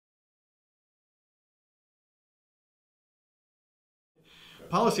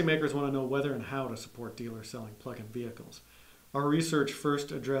Policymakers want to know whether and how to support dealers selling plug-in vehicles. Our research first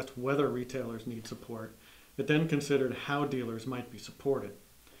addressed whether retailers need support. It then considered how dealers might be supported.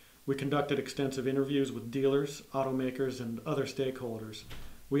 We conducted extensive interviews with dealers, automakers, and other stakeholders.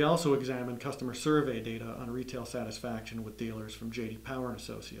 We also examined customer survey data on retail satisfaction with dealers from J.D. Power &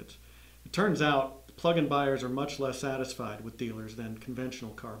 Associates. It turns out plug-in buyers are much less satisfied with dealers than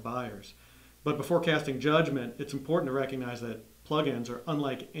conventional car buyers. But before casting judgment, it's important to recognize that plug-ins are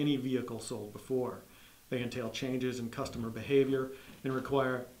unlike any vehicle sold before. They entail changes in customer behavior and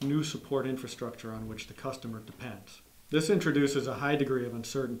require new support infrastructure on which the customer depends. This introduces a high degree of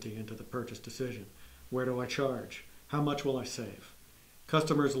uncertainty into the purchase decision. Where do I charge? How much will I save?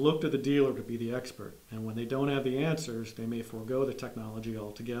 Customers look to the dealer to be the expert, and when they don't have the answers, they may forego the technology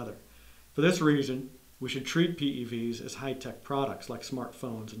altogether. For this reason, we should treat PEVs as high-tech products like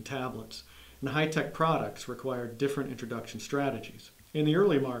smartphones and tablets, and high-tech products require different introduction strategies. In the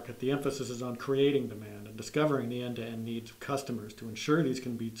early market, the emphasis is on creating demand and discovering the end-to-end needs of customers to ensure these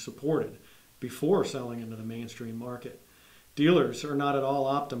can be supported before selling into the mainstream market. Dealers are not at all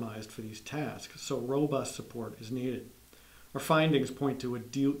optimized for these tasks, so robust support is needed. Our findings point to a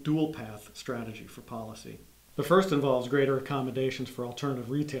dual-path strategy for policy. The first involves greater accommodations for alternative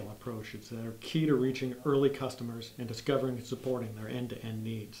retail approaches that are key to reaching early customers and discovering and supporting their end-to-end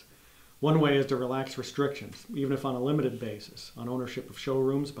needs. One way is to relax restrictions, even if on a limited basis, on ownership of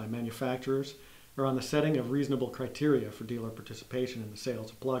showrooms by manufacturers or on the setting of reasonable criteria for dealer participation in the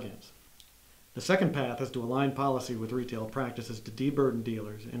sales of plug-ins. The second path is to align policy with retail practices to deburden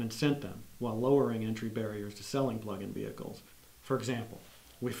dealers and incent them while lowering entry barriers to selling plug-in vehicles. For example,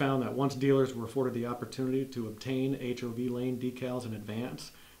 we found that once dealers were afforded the opportunity to obtain HOV lane decals in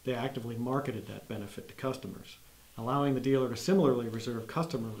advance, they actively marketed that benefit to customers. Allowing the dealer to similarly reserve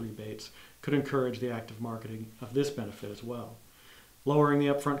customer rebates could encourage the active marketing of this benefit as well. Lowering the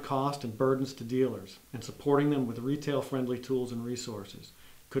upfront cost and burdens to dealers and supporting them with retail-friendly tools and resources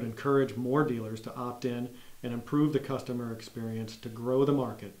could encourage more dealers to opt in and improve the customer experience to grow the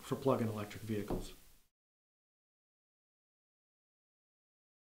market for plug-in electric vehicles.